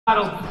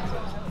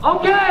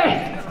OK，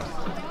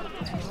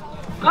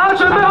 好，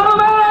准备好了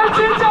没？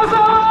尖叫声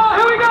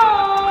 ，Here we go！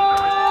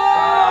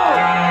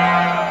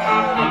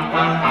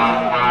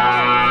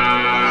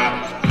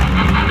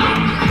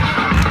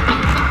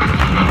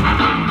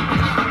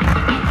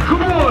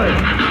 Come on，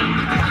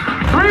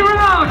 3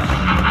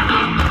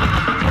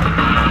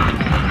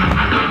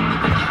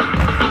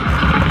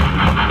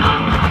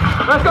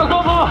 rounds。Let's go，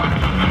 国父，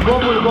国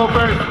父的 go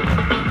first。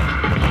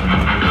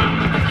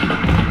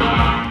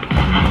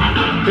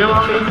 别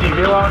往里挤，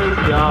别往里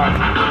挤啊！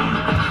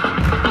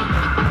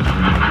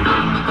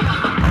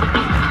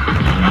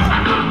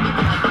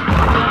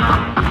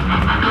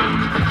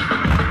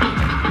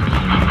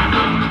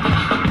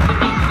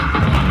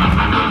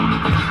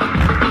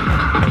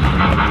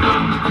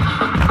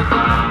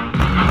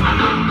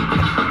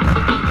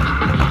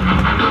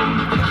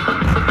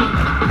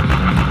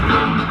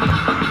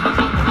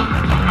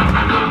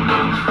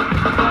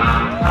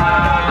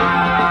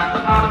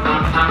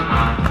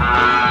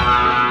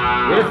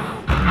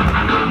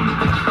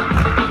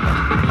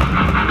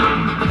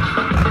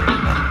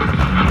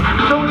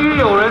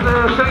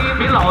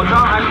老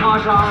张还夸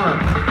张了，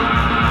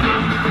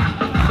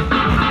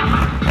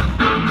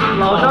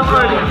老张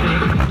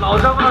2.0，老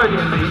张2.0。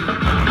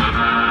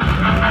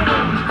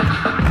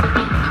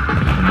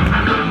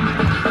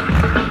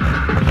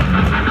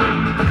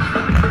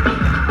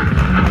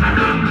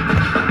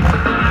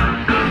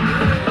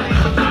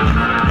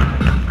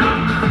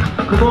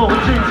Come on，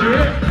 俊杰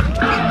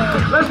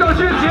 ，Let's go，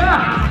 俊杰。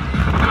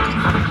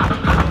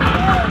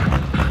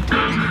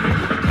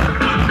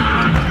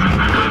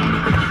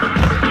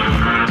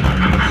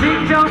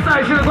 新疆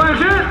赛区的冠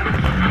军。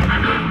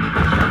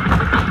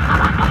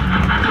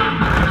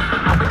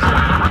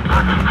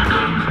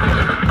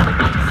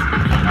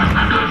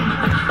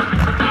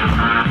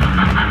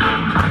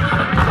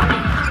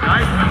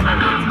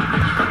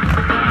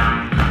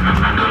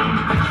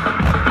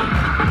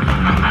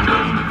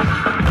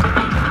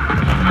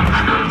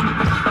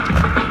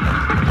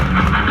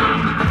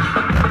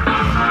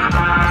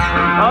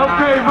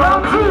Okay,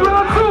 round two.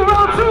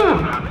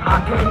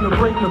 I came to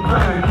bring the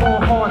pain,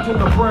 more hard to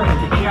the brain.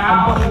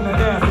 I'm busting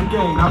that ass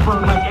again. I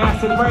burn like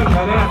acid rain,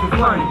 that ass is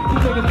flame. You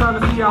take your time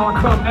to see how I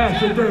come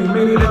at your day.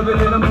 Made it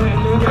evident I'm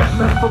heading in.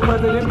 Meant for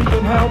president, we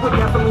in hell with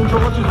gasoline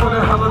Georges for the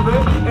hell of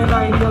it. And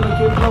I ain't yelling,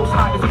 get close,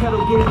 hot as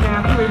kettle, get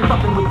down. You ain't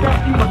fucking with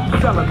that, you must be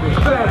celibate.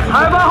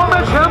 还把后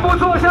面全部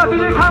坐下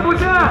 ，DJ 看不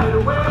见。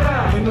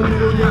 In the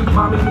middle, yeah,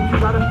 mommy, if you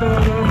got a fan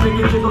ass,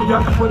 nigga, jiggle,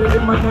 yeah, put it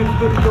in my next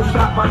video,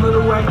 shot by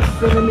little X,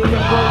 sending me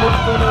that bro, what's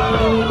going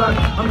on, like,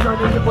 I'm trying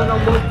to get what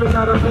I'm working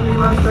out of any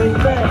line, ain't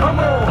bad, come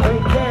on,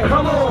 ain't bad,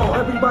 come on,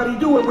 everybody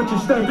do it with your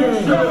stank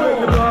ass, you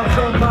can rob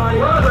somebody,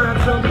 grab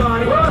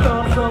somebody,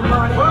 stomp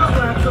somebody,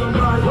 slap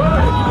somebody, if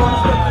you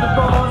wanna step to the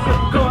bar, sip a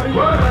Cardi,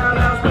 loud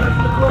house, pass in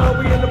the club,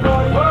 we in the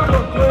party,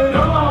 Brooklyn,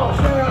 come on,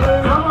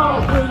 Shaolin, come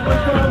on, bring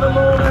down the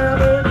Long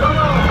Island, come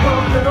on,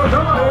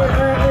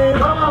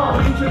 come on,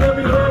 each and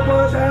every hood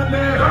was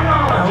happening. Come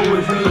on. Who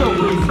is it?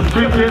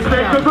 Bitches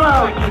take the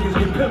ground. Niggas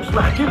get pimp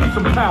slack. Give me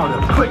some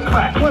powder. Click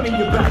clack. One in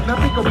your back. Now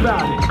think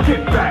about it.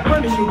 Get back.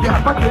 Run in your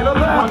gap. I can't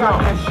allow. I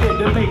got that shit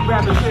that make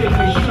rappers shit in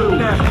their shoes.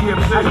 Nasty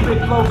MC. I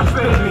spit flows and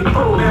spit me.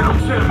 Oh, now I'm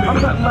simply. I'm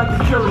nothing like a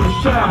curious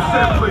child. I'm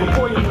simply.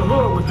 Boy in the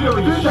hood with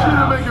furious this child.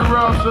 shit'll make you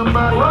rob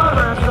somebody.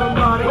 Grab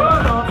somebody.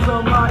 Stomp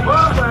somebody.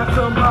 Slap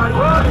somebody. If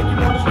you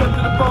wanna step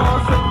to the bar,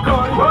 sip a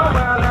Cardi.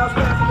 Loud house,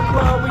 pass in the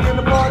club, we in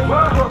the party.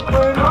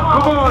 Brooklyn.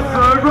 Come on,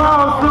 third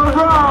round.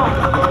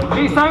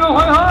 第3个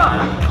回合。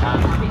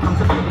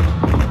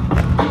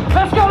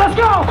Let's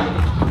go.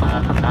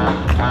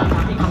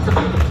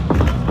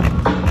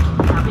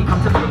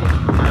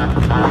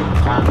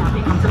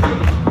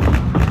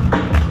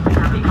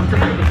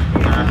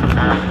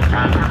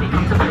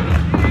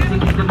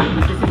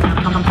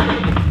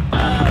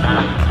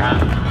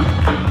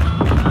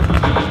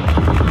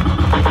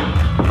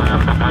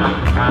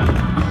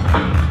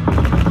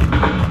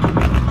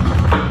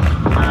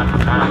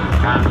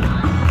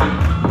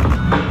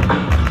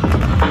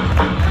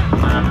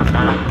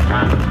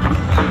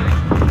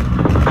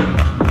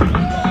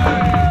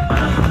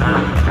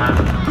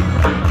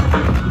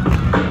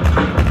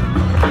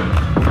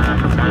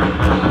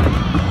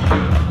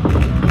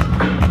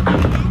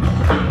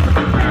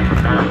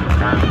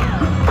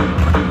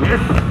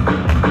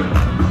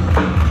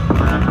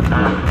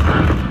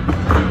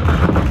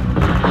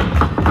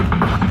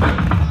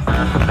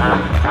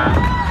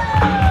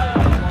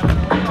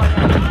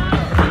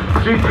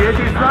俊杰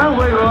第3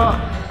回合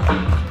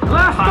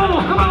 ，Let's go，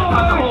 come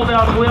on， 后边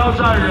不要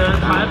站人，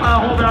裁判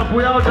后边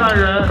不要站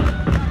人。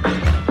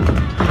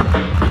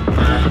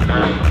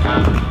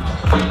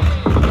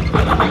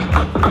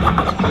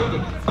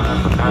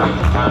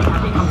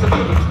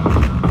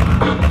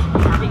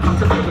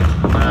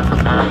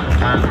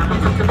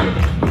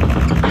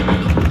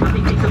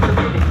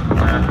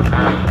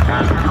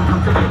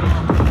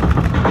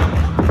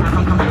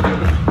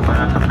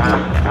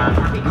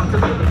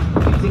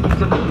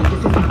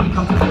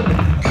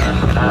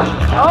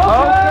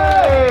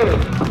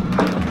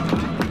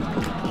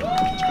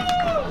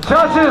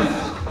Judges,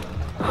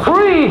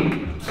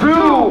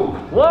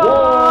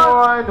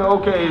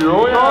 ，OK，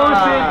荣耀。恭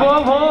喜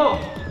国普，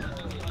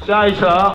下一场。